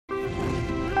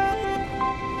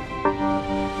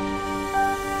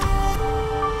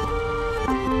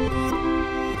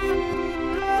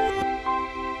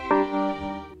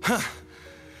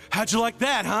How'd you like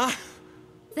that, huh?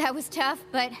 That was tough,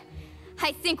 but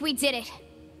I think we did it.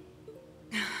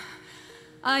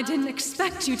 I didn't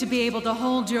expect you to be able to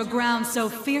hold your ground so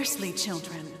fiercely,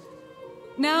 children.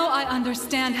 Now I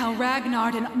understand how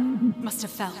Ragnar must have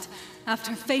felt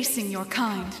after facing your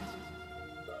kind.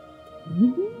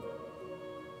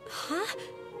 Huh?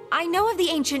 I know of the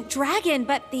ancient dragon,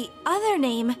 but the other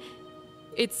name...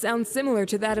 It sounds similar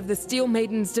to that of the Steel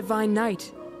Maiden's divine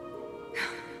knight.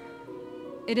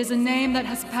 It is a name that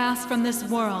has passed from this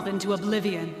world into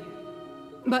oblivion.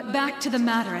 But back to the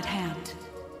matter at hand.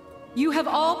 You have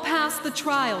all passed the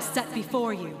trials set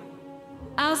before you.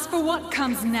 As for what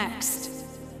comes next,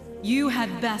 you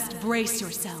had best brace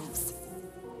yourselves.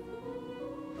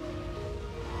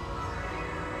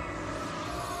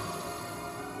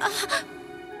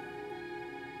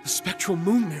 The Spectral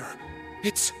Moon Mirror.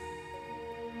 It's...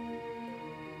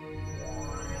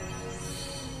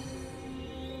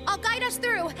 I'll guide us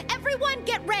through. Everyone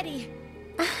get ready.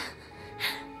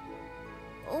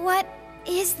 What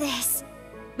is this?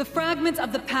 The fragments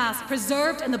of the past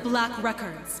preserved in the Black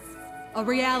Records. A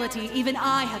reality even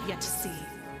I have yet to see.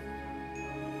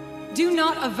 Do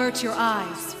not avert your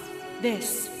eyes.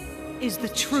 This is the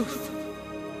truth.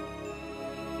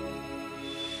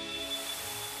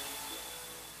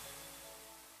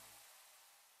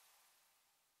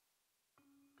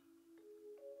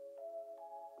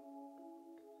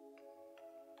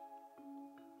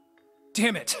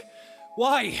 Damn it!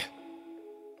 Why?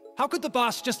 How could the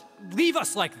boss just leave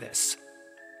us like this?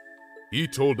 He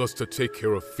told us to take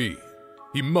care of Fee.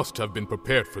 He must have been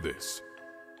prepared for this.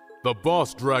 The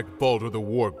boss dragged Baldur the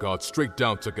War God straight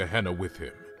down to Gehenna with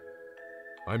him.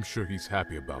 I'm sure he's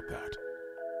happy about that.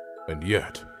 And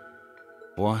yet...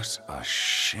 What a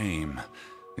shame.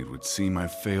 It would seem I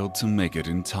failed to make it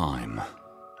in time.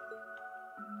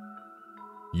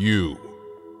 You.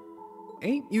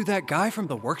 Ain't you that guy from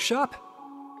the workshop?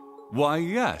 Why,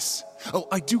 yes. Oh,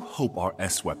 I do hope our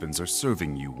S-weapons are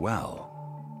serving you well.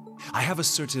 I have a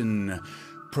certain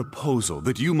proposal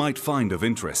that you might find of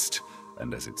interest.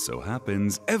 And as it so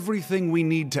happens, everything we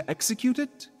need to execute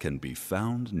it can be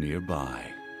found nearby.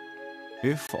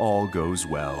 If all goes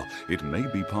well, it may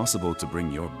be possible to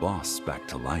bring your boss back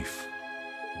to life.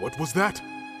 What was that?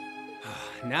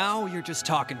 Now you're just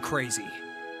talking crazy.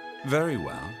 Very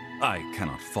well. I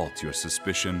cannot fault your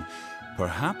suspicion.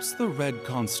 Perhaps the Red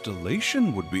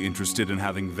Constellation would be interested in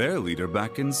having their leader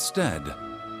back instead.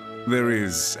 There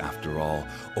is, after all,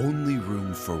 only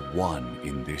room for one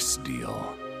in this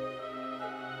deal.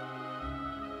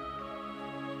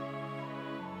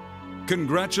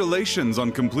 Congratulations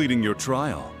on completing your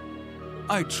trial.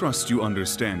 I trust you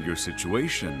understand your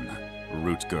situation,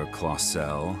 Rutger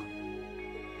Clausel.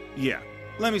 Yeah,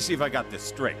 let me see if I got this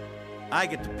straight. I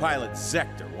get to pilot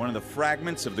Zector, one of the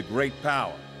fragments of the Great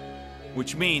Power.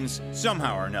 Which means,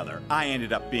 somehow or another, I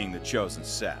ended up being the chosen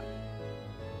sap.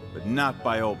 But not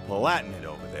by old Palatinate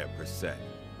over there, per se.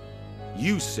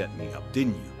 You set me up,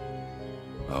 didn't you?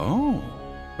 Oh,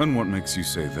 and what makes you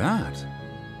say that?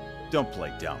 Don't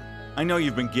play dumb. I know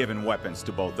you've been giving weapons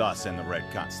to both us and the Red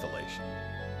Constellation.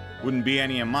 Wouldn't be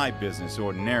any of my business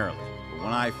ordinarily, but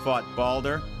when I fought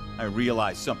Baldur, I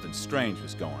realized something strange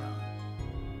was going on.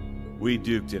 We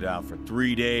duked it out for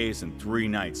 3 days and 3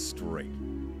 nights straight.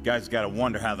 Guys gotta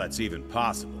wonder how that's even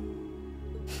possible.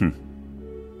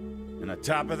 And on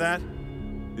top of that,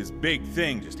 this big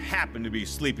thing just happened to be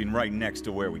sleeping right next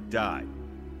to where we died.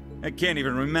 I can't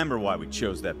even remember why we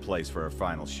chose that place for our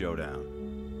final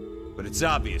showdown. But it's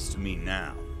obvious to me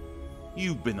now.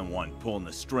 You've been the one pulling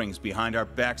the strings behind our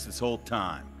backs this whole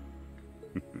time.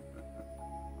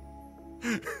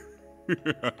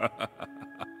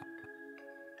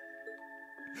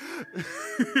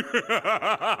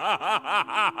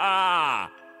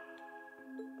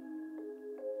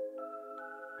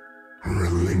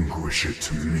 Relinquish it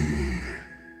to me.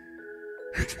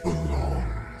 It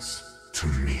belongs to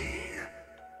me.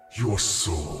 Your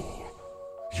soul,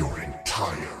 your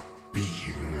entire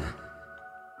being.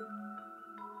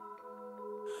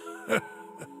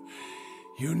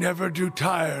 You never do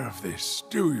tire of this,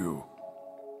 do you?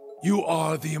 You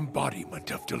are the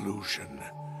embodiment of delusion.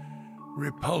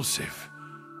 Repulsive,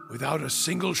 without a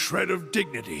single shred of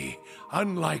dignity,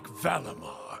 unlike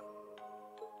Valimar.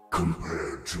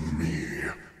 Compared to me,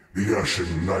 the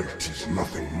Ashen Knight is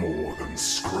nothing more than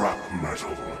scrap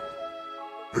metal.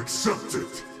 Accept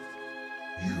it.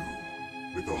 You,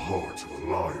 with the heart of a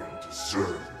lion,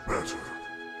 deserve better.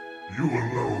 You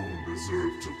alone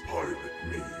deserve to pilot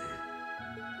me.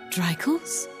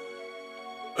 Drykles?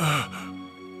 Damn.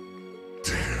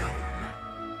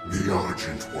 The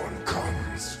Argent One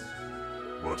comes.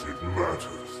 But it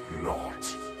matters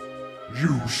not.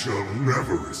 You shall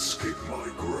never escape my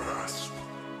grasp.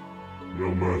 No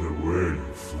matter where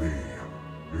you flee,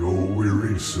 your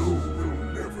weary soul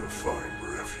will never find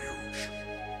refuge.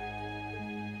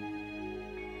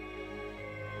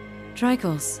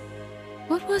 Tricles,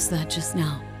 what was that just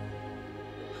now?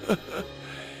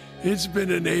 It's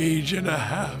been an age and a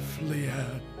half,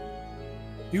 Leanne.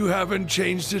 You haven't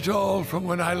changed at all from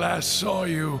when I last saw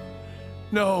you.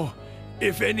 No,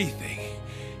 if anything,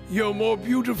 you're more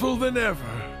beautiful than ever.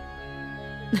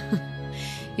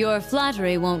 Your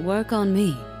flattery won't work on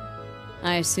me.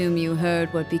 I assume you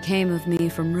heard what became of me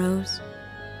from Rose?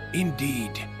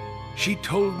 Indeed. She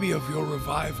told me of your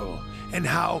revival and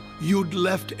how you'd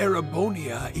left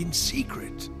Erebonia in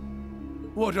secret.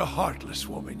 What a heartless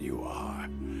woman you are.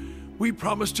 We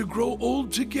promised to grow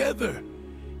old together,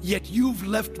 yet you've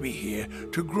left me here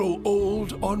to grow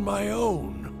old on my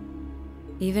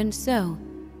own. Even so,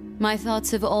 my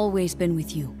thoughts have always been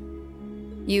with you.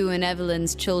 You and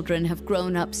Evelyn's children have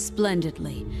grown up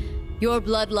splendidly. Your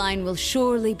bloodline will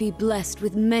surely be blessed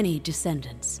with many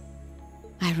descendants.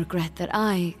 I regret that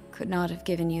I could not have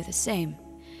given you the same.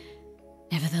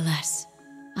 Nevertheless,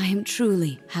 I am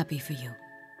truly happy for you.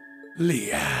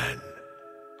 Leanne.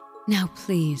 Now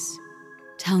please,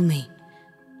 tell me,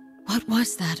 what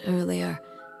was that earlier?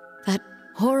 That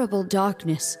horrible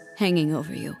darkness hanging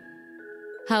over you?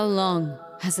 How long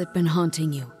has it been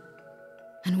haunting you?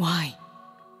 And why?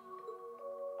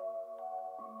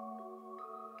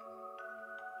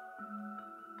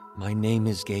 My name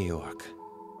is Georg.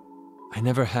 I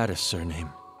never had a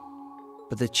surname,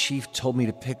 but the chief told me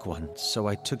to pick one, so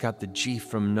I took out the G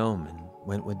from Gnome and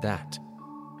went with that.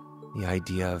 The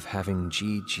idea of having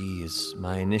GG as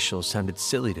my initials sounded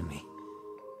silly to me.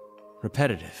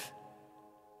 Repetitive.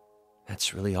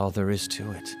 That's really all there is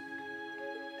to it.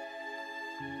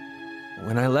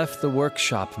 When I left the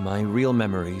workshop, my real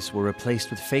memories were replaced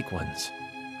with fake ones.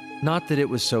 Not that it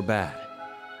was so bad.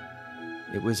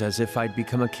 It was as if I'd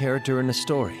become a character in a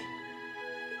story.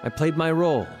 I played my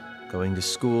role, going to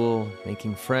school,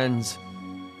 making friends,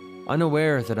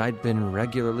 unaware that I'd been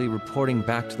regularly reporting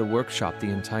back to the workshop the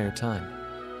entire time.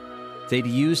 They'd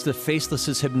used the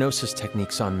Faceless's hypnosis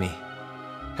techniques on me,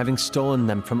 having stolen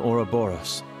them from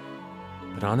Ouroboros.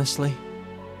 But honestly,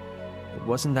 it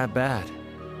wasn't that bad,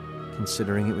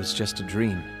 considering it was just a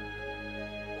dream.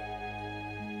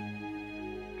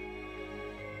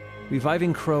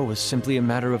 Reviving Crow was simply a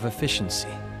matter of efficiency.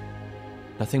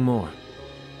 Nothing more.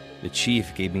 The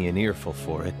chief gave me an earful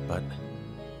for it, but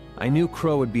I knew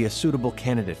Crow would be a suitable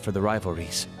candidate for the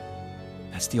Rivalries.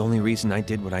 That's the only reason I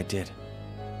did what I did.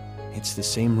 It's the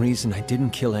same reason I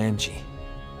didn't kill Angie.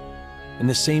 And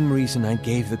the same reason I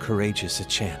gave the courageous a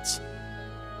chance.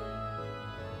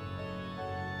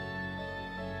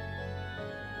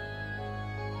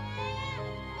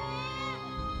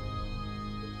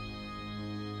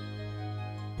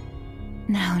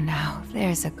 Now,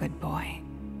 there's a good boy.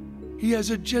 He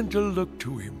has a gentle look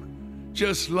to him,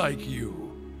 just like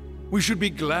you. We should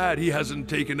be glad he hasn't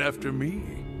taken after me.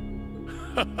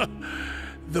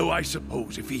 Though I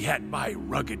suppose if he had my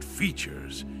rugged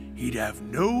features, he'd have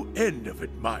no end of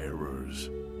admirers.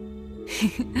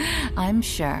 I'm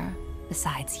sure.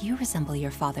 Besides, you resemble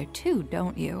your father too,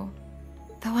 don't you?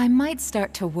 Though I might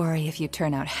start to worry if you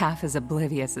turn out half as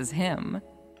oblivious as him.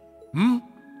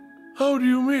 How do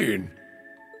you mean?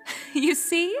 You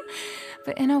see?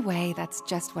 But in a way, that's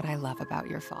just what I love about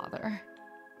your father.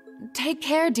 Take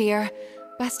care, dear.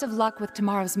 Best of luck with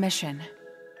tomorrow's mission.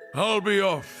 I'll be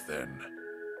off then.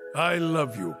 I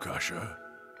love you, Kasha.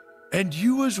 And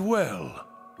you as well,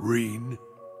 Rean.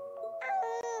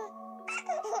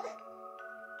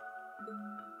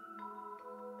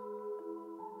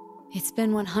 It's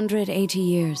been 180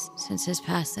 years since his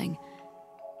passing,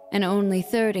 and only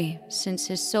 30 since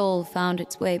his soul found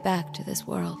its way back to this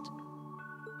world.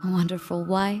 A wonderful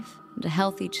wife and a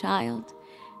healthy child.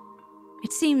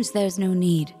 It seems there's no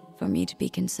need for me to be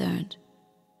concerned.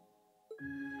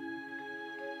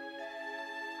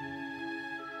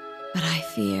 But I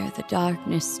fear the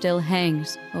darkness still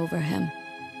hangs over him.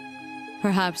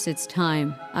 Perhaps it's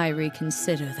time I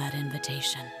reconsider that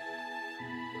invitation.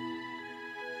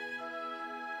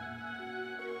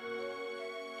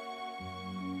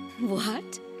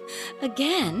 What?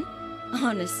 Again?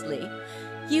 Honestly,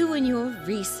 you and your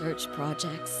research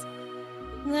projects.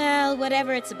 Well,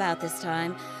 whatever it's about this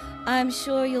time, I'm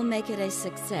sure you'll make it a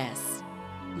success.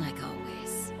 Like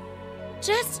always.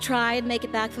 Just try and make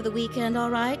it back for the weekend,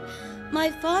 all right? My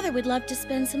father would love to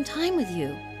spend some time with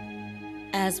you.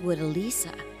 As would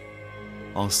Elisa.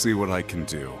 I'll see what I can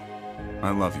do.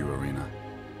 I love you, Irina.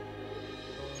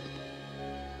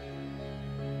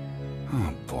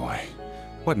 Oh boy.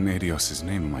 What in Adios'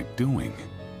 name am I doing?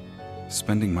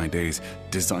 Spending my days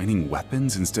designing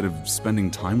weapons instead of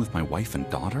spending time with my wife and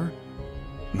daughter?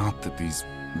 Not that these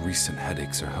recent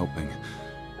headaches are helping,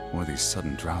 or these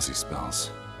sudden drowsy spells.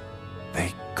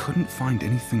 They couldn't find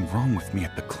anything wrong with me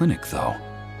at the clinic, though.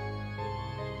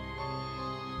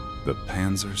 The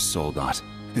Panzer Soldat.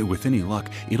 With any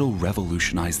luck, it'll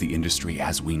revolutionize the industry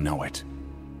as we know it.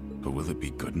 But will it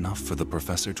be good enough for the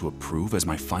professor to approve as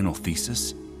my final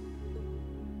thesis?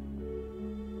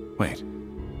 Wait,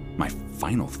 my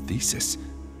final thesis?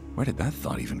 Where did that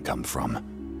thought even come from?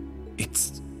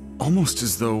 It's almost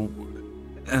as though...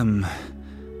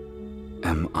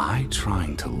 Am I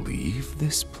trying to leave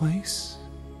this place?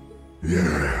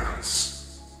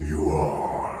 Yes, you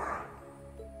are.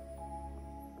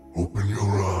 Open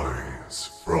your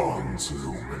eyes, Franz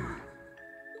Lumen.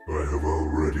 I have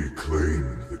already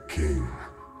claimed the king.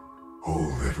 All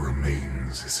that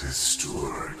remains is his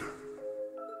steward.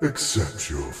 Accept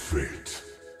your fate.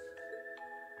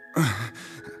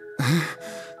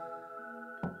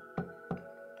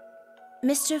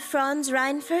 Mr. Franz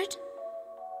Reinford?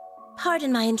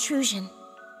 Pardon my intrusion.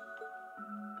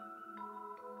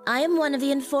 I am one of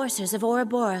the enforcers of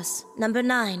Ouroboros, number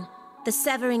 9, the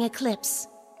Severing Eclipse.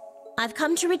 I've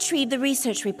come to retrieve the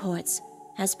research reports,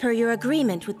 as per your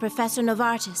agreement with Professor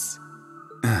Novartis.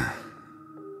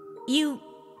 You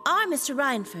are Mr.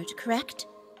 Reinford, correct?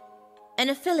 An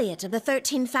affiliate of the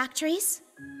 13 factories?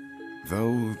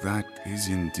 Though that is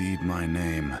indeed my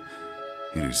name,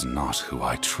 it is not who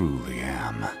I truly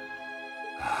am.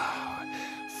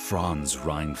 Franz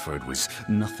Reinford was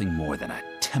nothing more than a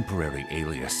temporary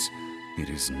alias. It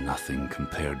is nothing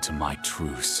compared to my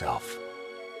true self.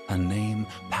 A name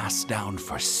passed down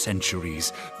for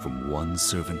centuries from one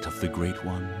servant of the Great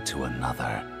One to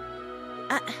another.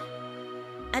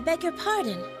 I beg your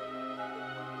pardon.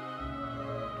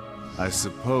 I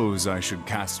suppose I should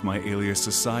cast my alias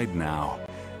aside now.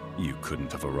 You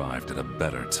couldn't have arrived at a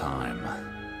better time.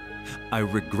 I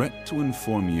regret to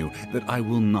inform you that I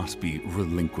will not be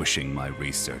relinquishing my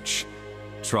research.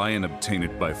 Try and obtain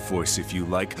it by force if you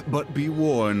like, but be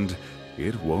warned,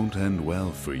 it won't end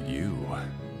well for you.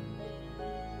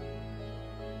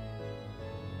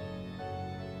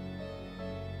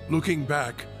 Looking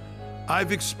back,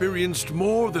 I've experienced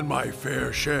more than my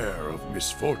fair share of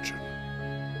misfortune.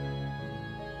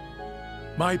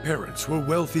 My parents were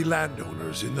wealthy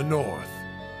landowners in the north,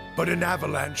 but an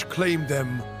avalanche claimed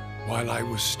them while I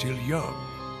was still young.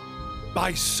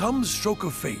 By some stroke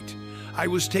of fate, I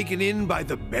was taken in by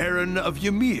the Baron of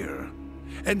Ymir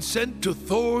and sent to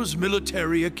Thors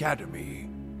Military Academy.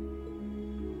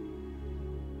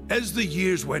 As the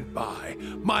years went by,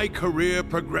 my career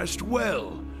progressed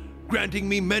well, granting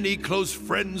me many close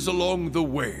friends along the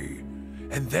way.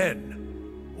 And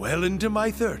then, well into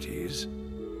my 30s,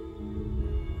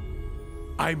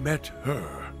 I met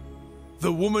her,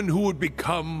 the woman who would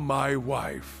become my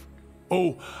wife.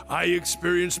 Oh, I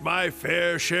experienced my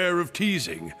fair share of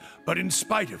teasing, but in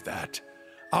spite of that,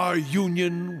 our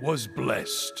union was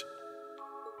blessed.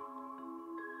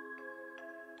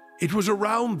 It was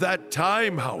around that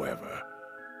time, however,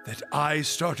 that I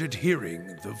started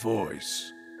hearing the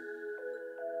voice.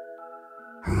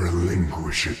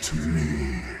 Relinquish it to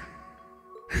me.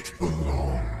 It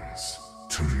belongs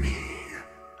to me.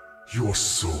 Your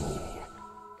soul,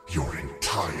 your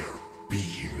entire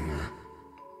being.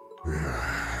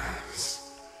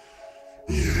 Yes.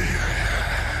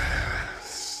 Yes.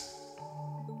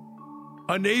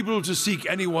 Unable to seek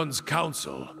anyone's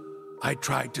counsel, I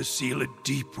tried to seal it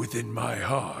deep within my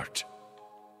heart.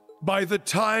 By the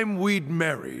time we'd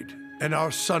married and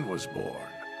our son was born,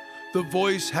 the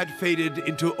voice had faded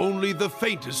into only the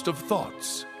faintest of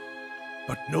thoughts.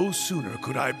 But no sooner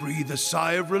could I breathe a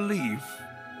sigh of relief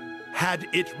had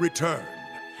it returned,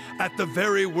 at the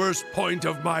very worst point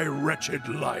of my wretched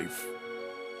life.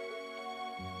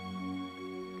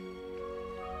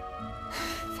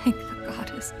 Thank the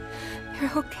goddess.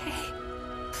 You're okay.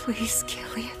 Please,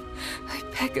 Killian, I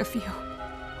beg of you.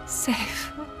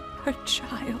 Save our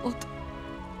child.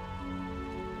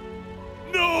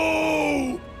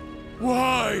 No!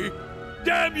 Why?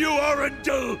 Damn you,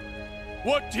 Arundel!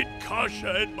 What did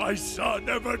Kasha and my son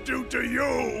ever do to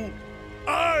you?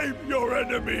 I'm your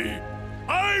enemy!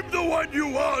 I'm the one you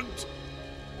want!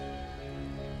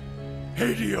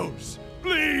 Helios,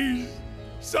 please!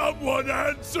 Someone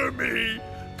answer me!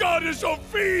 Goddess or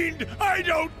fiend, I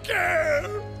don't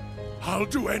care! I'll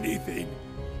do anything.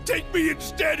 Take me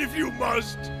instead if you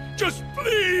must! Just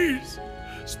please!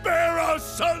 Spare our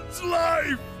son's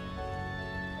life!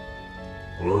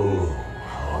 Oh,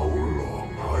 how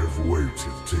long I've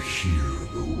waited to hear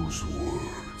those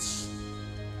words.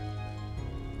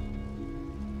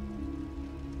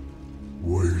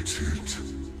 waited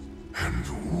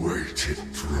and waited,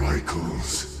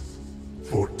 Drycles,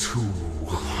 for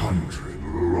 200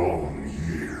 long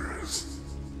years.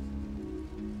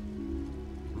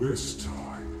 This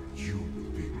time, you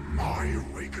will be my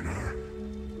awakener,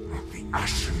 not the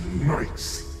Ashen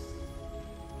Knights.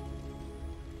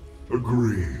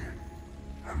 Agree,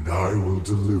 and I will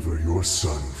deliver your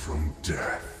son from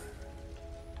death.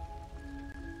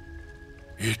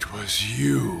 It was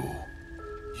you.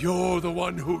 You're the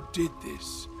one who did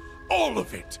this. All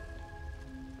of it.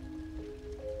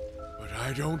 But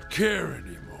I don't care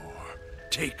anymore.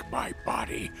 Take my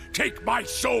body, take my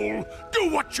soul,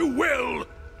 do what you will!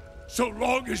 So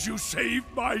long as you save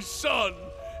my son,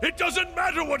 it doesn't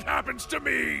matter what happens to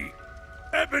me!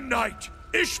 Ebonite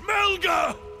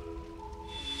Ishmelga!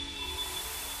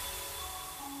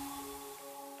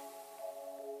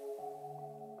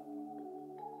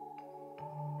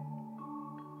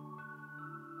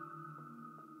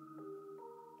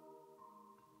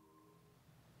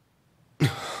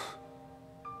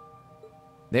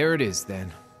 There it is,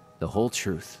 then. The whole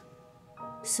truth.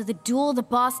 So the duel the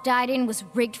boss died in was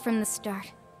rigged from the start.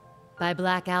 By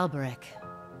Black Alberic.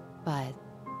 But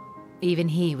even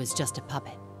he was just a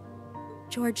puppet.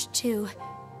 George, too.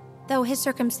 Though his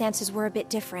circumstances were a bit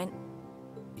different.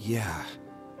 Yeah.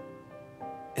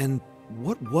 And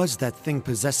what was that thing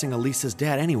possessing Elisa's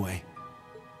dad anyway?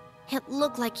 It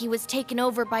looked like he was taken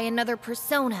over by another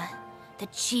persona, the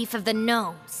Chief of the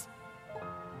Gnomes.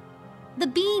 The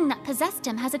being that possessed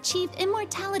him has achieved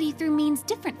immortality through means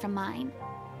different from mine.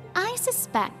 I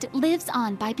suspect it lives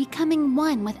on by becoming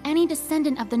one with any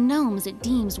descendant of the gnomes it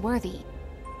deems worthy.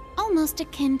 Almost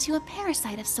akin to a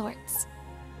parasite of sorts.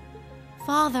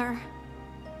 Father.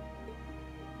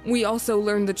 We also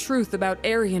learned the truth about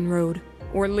Aryan Road,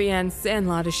 or Leanne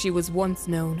Sandlot as she was once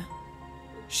known.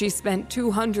 She spent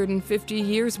 250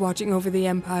 years watching over the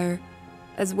Empire,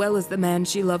 as well as the man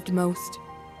she loved most.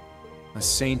 A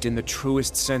saint in the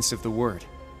truest sense of the word.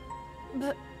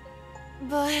 But...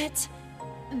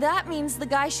 that means the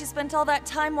guy she spent all that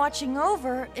time watching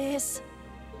over is...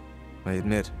 I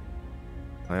admit,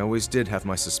 I always did have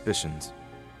my suspicions.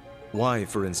 Why,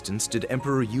 for instance, did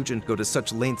Emperor Eugen go to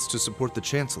such lengths to support the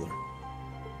Chancellor?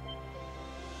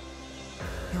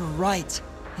 You're right.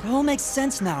 It all makes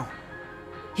sense now.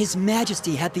 His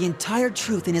Majesty had the entire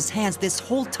truth in his hands this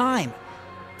whole time.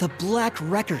 The Black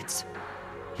Records.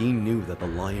 He knew that the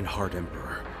Lionheart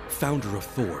Emperor, founder of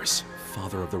Thors,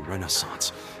 father of the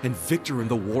Renaissance, and victor in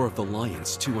the War of the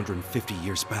Lions 250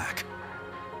 years back,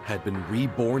 had been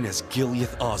reborn as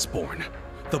Gileath Osborne,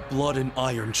 the Blood and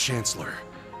Iron Chancellor.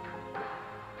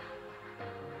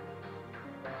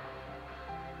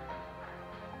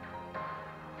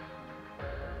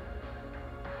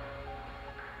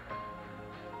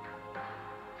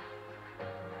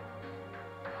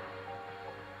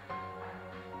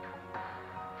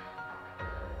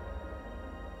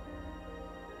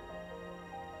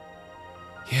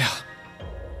 Yeah.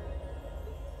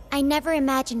 I never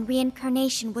imagined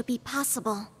reincarnation would be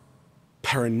possible.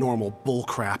 Paranormal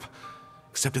bullcrap.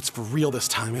 Except it's for real this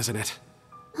time, isn't it?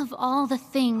 Of all the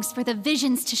things for the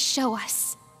visions to show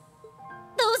us.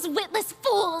 Those witless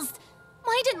fools!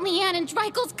 Why didn't Leanne and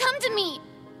Drycles come to me?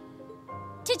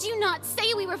 Did you not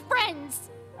say we were friends?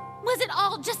 Was it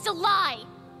all just a lie?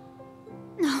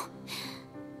 No.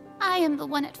 I am the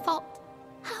one at fault.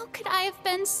 How could I have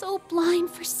been so blind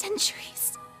for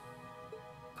centuries?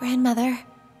 Grandmother.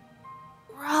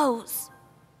 Rose.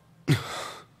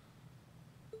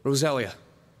 Rosalia,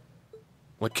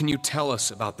 what can you tell us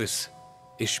about this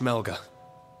Ishmelga?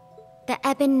 The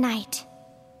Ebon Knight.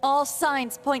 All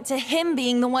signs point to him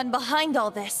being the one behind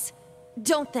all this,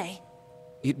 don't they?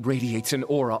 It radiates an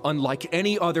aura unlike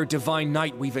any other divine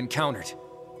knight we've encountered.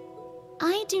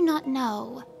 I do not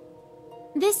know.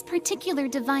 This particular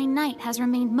divine knight has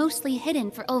remained mostly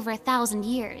hidden for over 1,000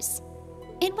 years.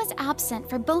 It was absent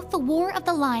for both the War of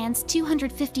the Lions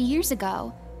 250 years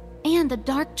ago and the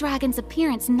Dark Dragon's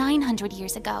appearance 900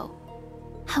 years ago.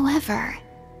 However...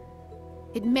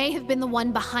 it may have been the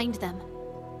one behind them.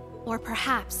 Or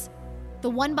perhaps,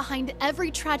 the one behind every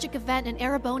tragic event in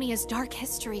Erebonia's dark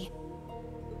history.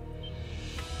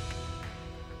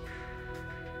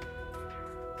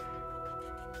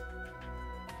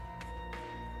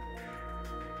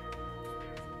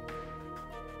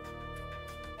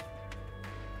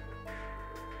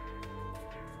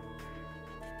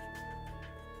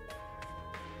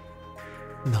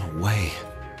 No way.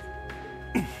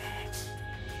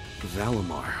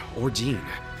 Valimar, Ordine,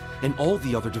 and all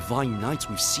the other divine knights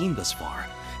we've seen thus far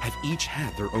have each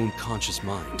had their own conscious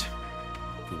mind.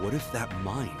 What if that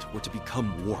mind were to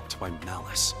become warped by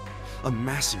malice?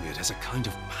 amassing it as a kind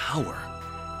of power.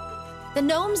 The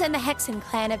Gnomes and the Hexen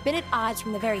clan have been at odds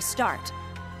from the very start.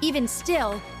 Even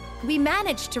still, we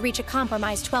managed to reach a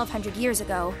compromise 1,200 years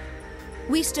ago.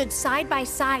 We stood side by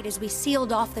side as we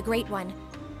sealed off the Great One.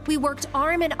 We worked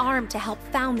arm in arm to help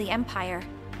found the Empire.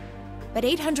 But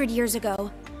 800 years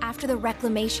ago, after the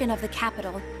reclamation of the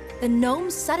capital, the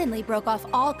Gnomes suddenly broke off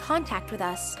all contact with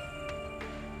us.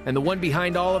 And the one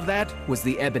behind all of that was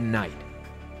the Ebon Knight.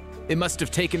 It must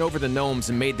have taken over the Gnomes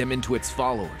and made them into its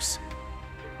followers.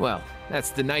 Well,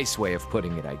 that's the nice way of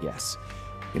putting it, I guess.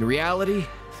 In reality,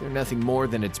 they're nothing more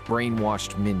than its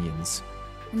brainwashed minions.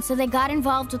 And so they got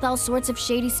involved with all sorts of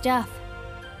shady stuff,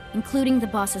 including the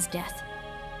boss's death,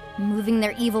 moving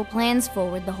their evil plans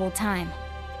forward the whole time.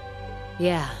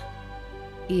 Yeah,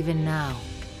 even now.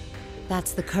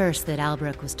 That's the curse that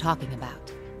Albrecht was talking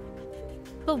about.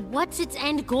 But what's its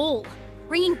end goal?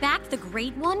 Bringing back the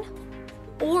Great One?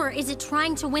 Or is it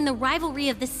trying to win the rivalry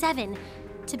of the Seven,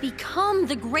 to become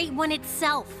the Great One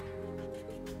itself?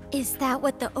 Is that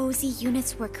what the OZ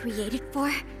units were created for?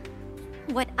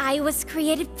 What I was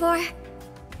created for?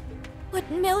 What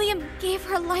Milliam gave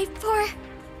her life for?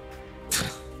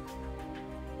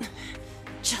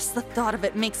 Just the thought of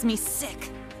it makes me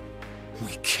sick.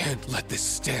 We can't let this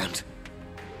stand.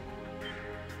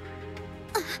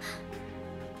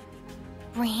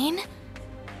 Rean?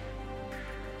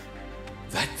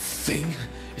 That thing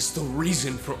is the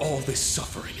reason for all this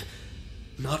suffering.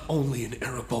 Not only in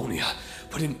Erebonia,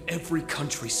 but in every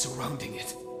country surrounding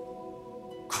it.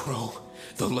 Crow,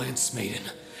 the Lance Maiden,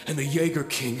 and the Jaeger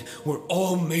King were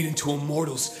all made into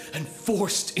immortals and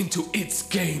forced into its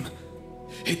game.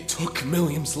 It took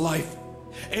Milliam's life,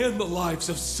 and the lives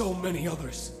of so many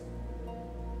others.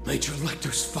 Major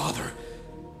Lecter's father,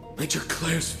 Major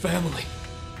Claire's family,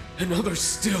 and others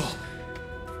still.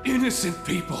 Innocent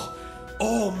people,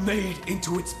 all made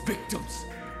into its victims.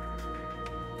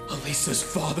 Elisa's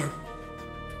father,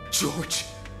 George,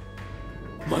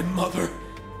 my mother,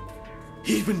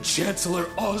 even Chancellor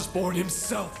Osborne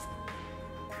himself.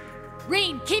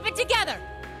 Rean, keep it together!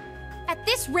 At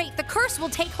this rate, the curse will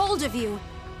take hold of you.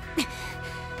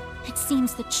 It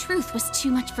seems the truth was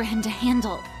too much for him to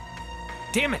handle.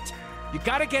 Damn it! You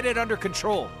gotta get it under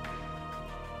control.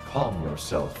 Calm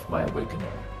yourself, my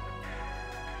awakener.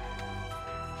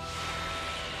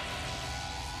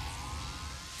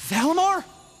 Valimar?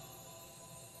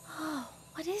 Oh,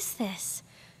 what is this?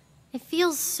 It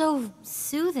feels so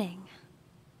soothing.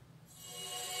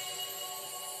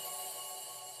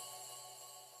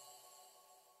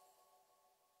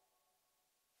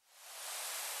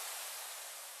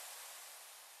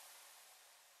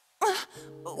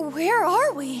 Where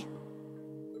are we?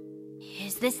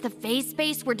 Is this the phase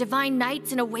space where Divine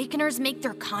Knights and Awakeners make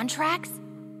their contracts?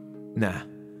 Nah.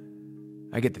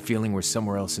 I get the feeling we're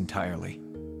somewhere else entirely.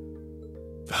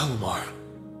 Valimar,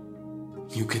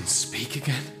 you can speak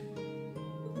again?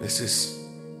 This is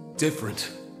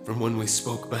different from when we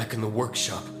spoke back in the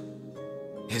workshop,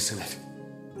 isn't it?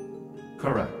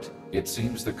 Correct. It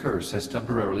seems the curse has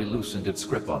temporarily loosened its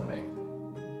grip on me.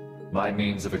 My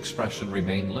means of expression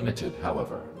remain limited,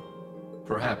 however.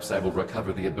 Perhaps I will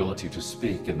recover the ability to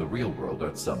speak in the real world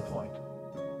at some point.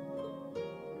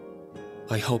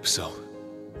 I hope so.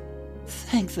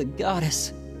 Thank the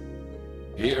goddess.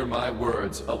 Hear my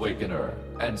words, Awakener,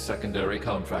 and secondary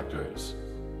contractors.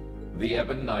 The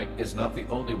Ebon Knight is not the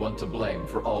only one to blame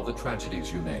for all the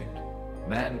tragedies you named.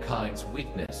 Mankind's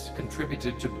weakness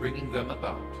contributed to bringing them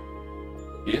about.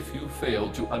 If you fail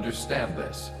to understand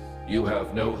this, you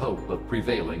have no hope of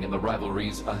prevailing in the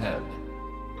rivalries ahead.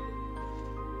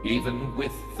 Even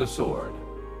with the sword.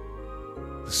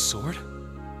 The sword?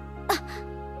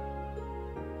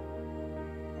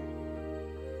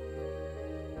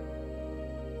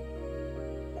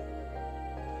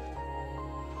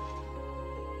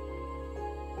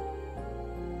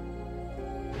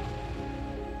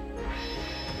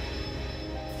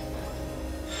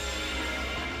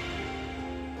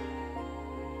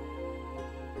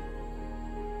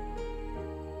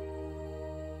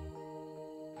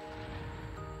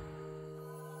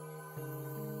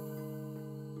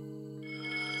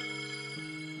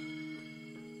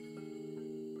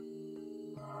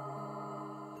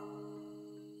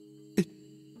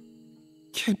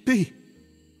 Can't be.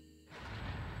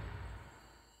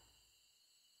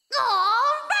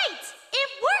 All right! It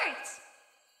worked!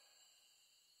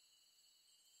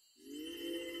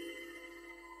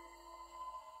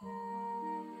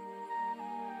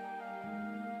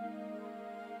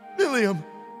 Milliam!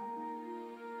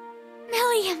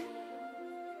 Milliam!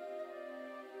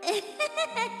 Hey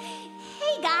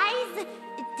guys!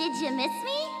 Did you miss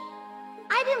me?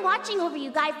 I've been watching watching over you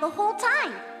guys the whole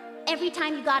time. Every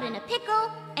time you got in a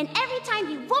pickle, and every time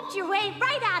you whooped your way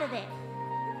right out of it.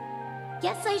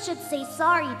 Guess I should say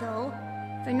sorry, though,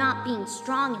 for not being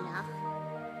strong enough.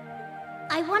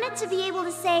 I wanted to be able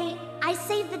to say, I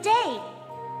saved the day,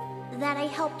 that I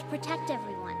helped protect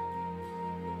everyone.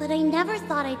 But I never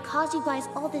thought I'd cause you guys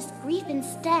all this grief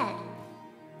instead.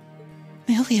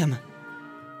 William!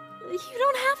 You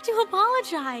don't have to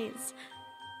apologize.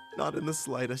 Not in the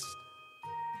slightest.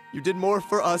 You did more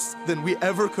for us than we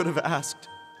ever could have asked.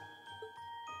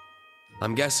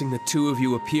 I'm guessing the two of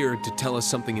you appeared to tell us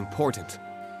something important.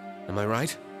 Am I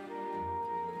right?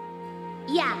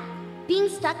 Yeah, being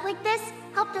stuck like this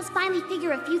helped us finally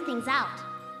figure a few things out.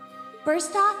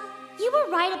 First off, you were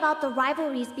right about the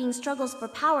rivalries being struggles for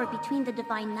power between the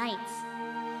Divine Knights.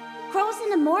 Crow's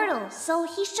an immortal, so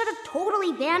he should have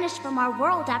totally vanished from our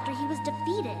world after he was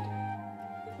defeated.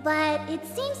 But it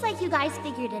seems like you guys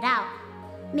figured it out.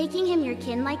 Making him your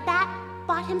kin like that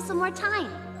bought him some more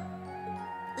time.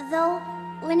 Though,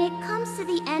 when it comes to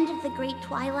the end of the Great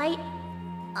Twilight,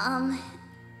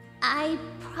 I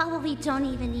probably don't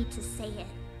even need to say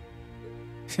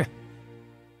it.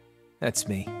 That's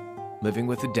me, living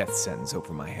with a death sentence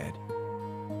over my head.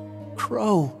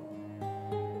 Crow.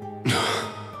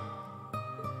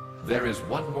 There is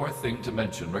one more thing to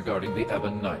mention regarding the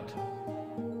Ebon Knight.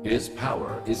 His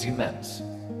power is immense,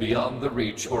 beyond the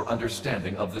reach or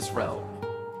understanding of this realm.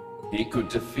 He could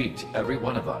defeat every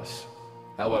one of us.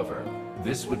 However,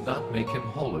 this would not make him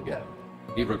whole again.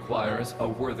 He requires a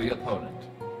worthy opponent.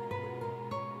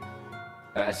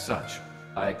 As such,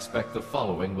 I expect the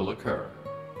following will occur.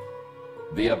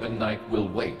 The Ebon Knight will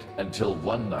wait until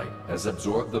one knight has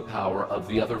absorbed the power of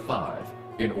the other 5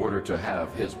 in order to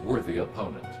have his worthy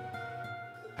opponent.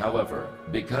 However,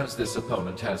 because this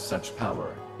opponent has such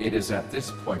power, it is at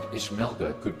this point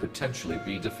Ishmelga could potentially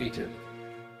be defeated.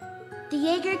 The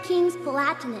Jaeger King's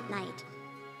Palatinate Knight,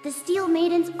 the Steel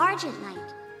Maiden's Argent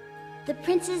Knight, the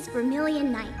Prince's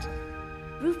Vermilion Knight,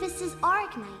 Rufus's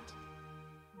Auric Knight,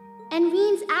 and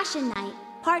Rean's Ashen Knight,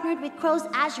 partnered with Crow's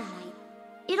Azure Knight.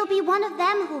 It'll be one of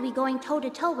them who'll be going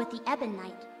toe-to-toe with the Ebon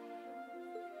Knight.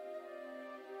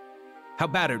 How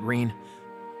about it, Rean?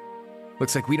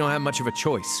 Looks like we don't have much of a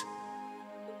choice.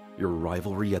 Your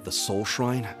rivalry at the Soul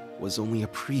Shrine was only a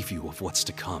preview of what's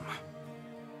to come.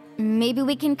 Maybe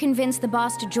we can convince the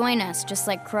boss to join us, just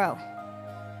like Crow.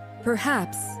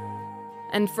 Perhaps.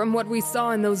 And from what we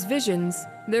saw in those visions,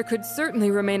 there could certainly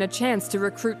remain a chance to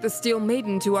recruit the Steel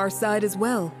Maiden to our side as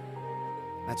well.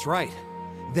 That's right.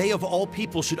 They of all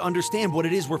people should understand what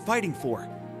it is we're fighting for.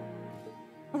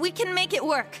 We can make it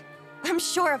work. I'm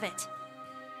sure of it.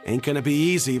 Ain't gonna be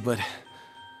easy, but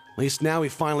at least now we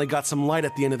finally got some light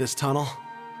at the end of this tunnel.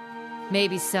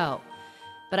 Maybe so.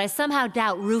 But I somehow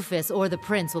doubt Rufus or the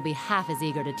Prince will be half as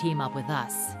eager to team up with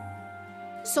us.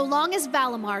 So long as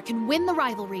Valimar can win the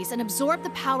rivalries and absorb the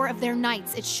power of their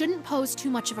knights, it shouldn't pose too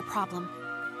much of a problem.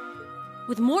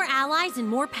 With more allies and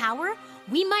more power,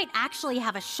 we might actually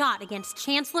have a shot against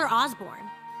Chancellor Osborne.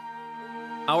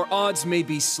 Our odds may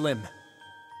be slim,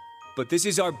 but this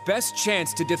is our best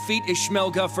chance to defeat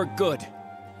Ishmelga for good.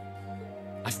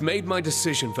 I've made my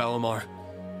decision, Valimar.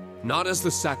 Not as the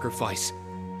sacrifice,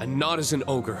 and not as an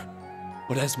ogre,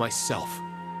 but as myself.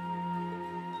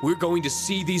 We're going to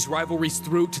see these rivalries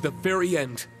through to the very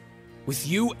end, with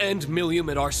you and Milliam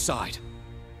at our side.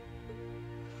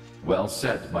 Well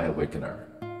said, my Awakener.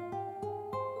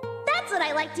 That's what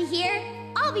I like to hear.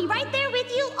 I'll be right there with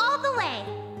you all the way.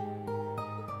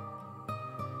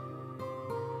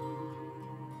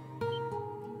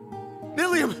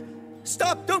 Milliam!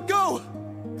 Stop! Don't go!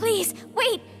 Please,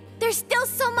 wait! There's still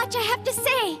so much I have to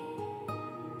say!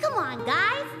 Come on,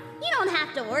 guys! You don't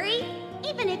have to worry.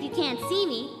 Even if you can't see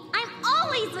me, I'm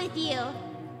always with you!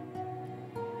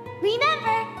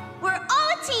 Remember, we're all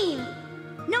a team!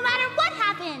 No matter what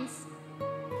happens!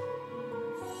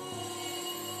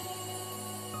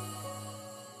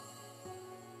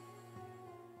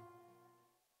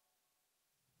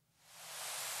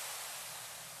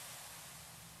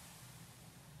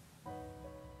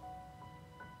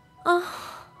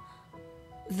 Oh.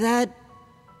 That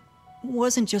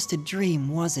wasn't just a dream,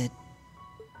 was it?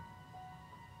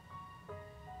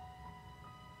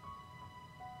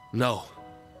 No,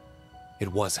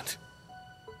 it wasn't.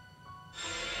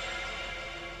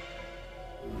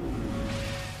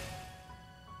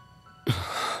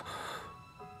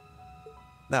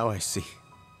 Now I see.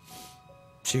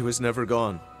 She was never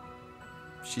gone.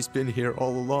 She's been here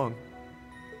all along.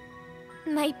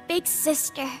 My big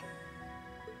sister.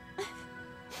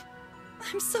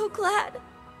 I'm so glad.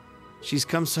 She's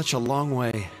come such a long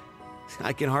way.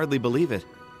 I can hardly believe it.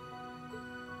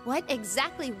 What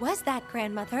exactly was that,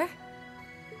 Grandmother?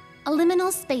 A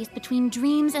liminal space between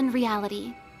dreams and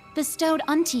reality, bestowed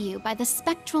unto you by the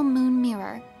spectral moon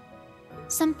mirror.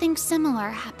 Something similar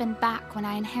happened back when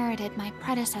I inherited my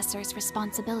predecessor's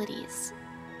responsibilities.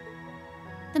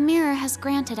 The mirror has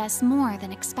granted us more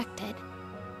than expected.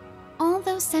 All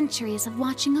those centuries of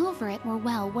watching over it were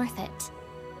well worth it.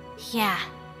 Yeah,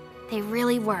 they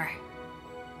really were.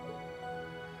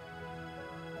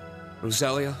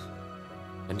 Roselia,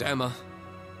 and Emma,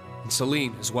 and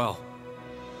Celine as well.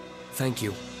 Thank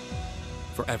you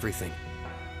for everything.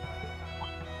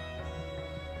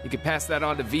 You could pass that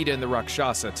on to Vita and the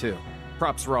Rakshasa, too.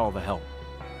 Props for all the help.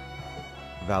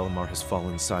 Valimar has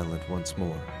fallen silent once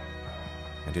more,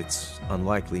 and it's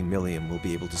unlikely Milliam will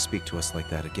be able to speak to us like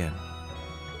that again.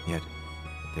 Yet,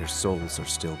 their souls are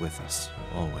still with us,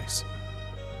 always.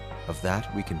 Of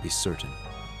that, we can be certain.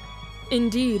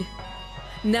 Indeed.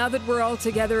 Now that we're all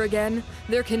together again,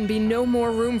 there can be no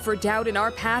more room for doubt in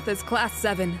our path as Class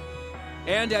 7.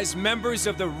 And as members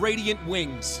of the Radiant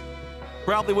Wings.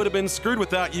 Probably would have been screwed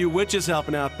without you witches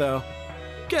helping out, though.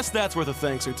 Guess that's worth a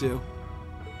thanks or two.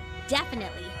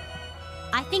 Definitely.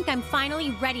 I think I'm finally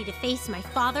ready to face my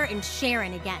father and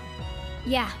Sharon again.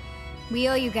 Yeah, we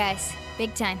owe you guys.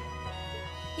 Big time.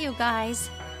 You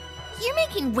guys. You're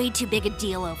making way too big a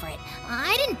deal over it.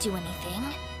 I didn't do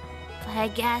anything. But I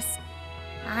guess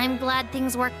I'm glad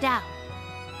things worked out.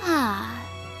 Ah,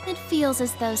 it feels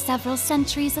as though several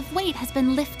centuries of weight has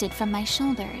been lifted from my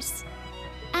shoulders.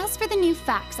 As for the new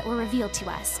facts that were revealed to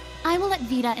us, I will let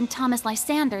Vita and Thomas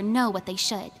Lysander know what they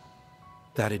should.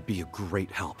 That'd be a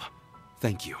great help.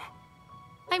 Thank you.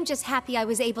 I'm just happy I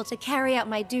was able to carry out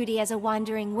my duty as a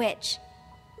wandering witch.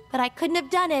 But I couldn't have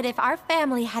done it if our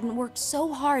family hadn't worked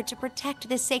so hard to protect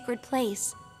this sacred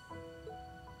place.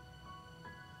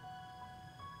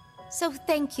 So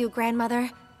thank you, Grandmother,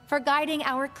 for guiding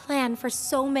our clan for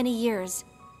so many years.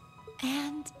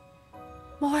 And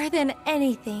more than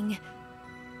anything,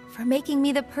 for making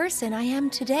me the person I am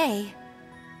today.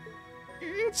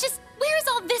 Just where's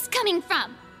all this coming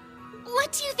from?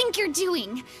 What do you think you're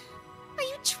doing? Are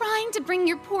you trying to bring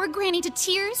your poor granny to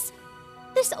tears?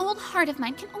 This old heart of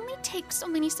mine can only take so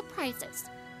many surprises.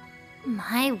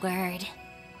 My word.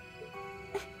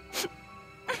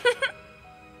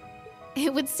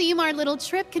 It would seem our little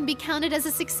trip can be counted as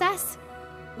a success.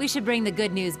 We should bring the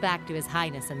good news back to His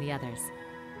Highness and the others.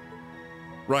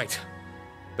 Right.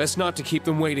 Best not to keep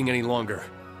them waiting any longer.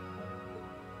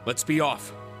 Let's be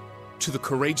off. To the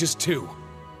Courageous 2.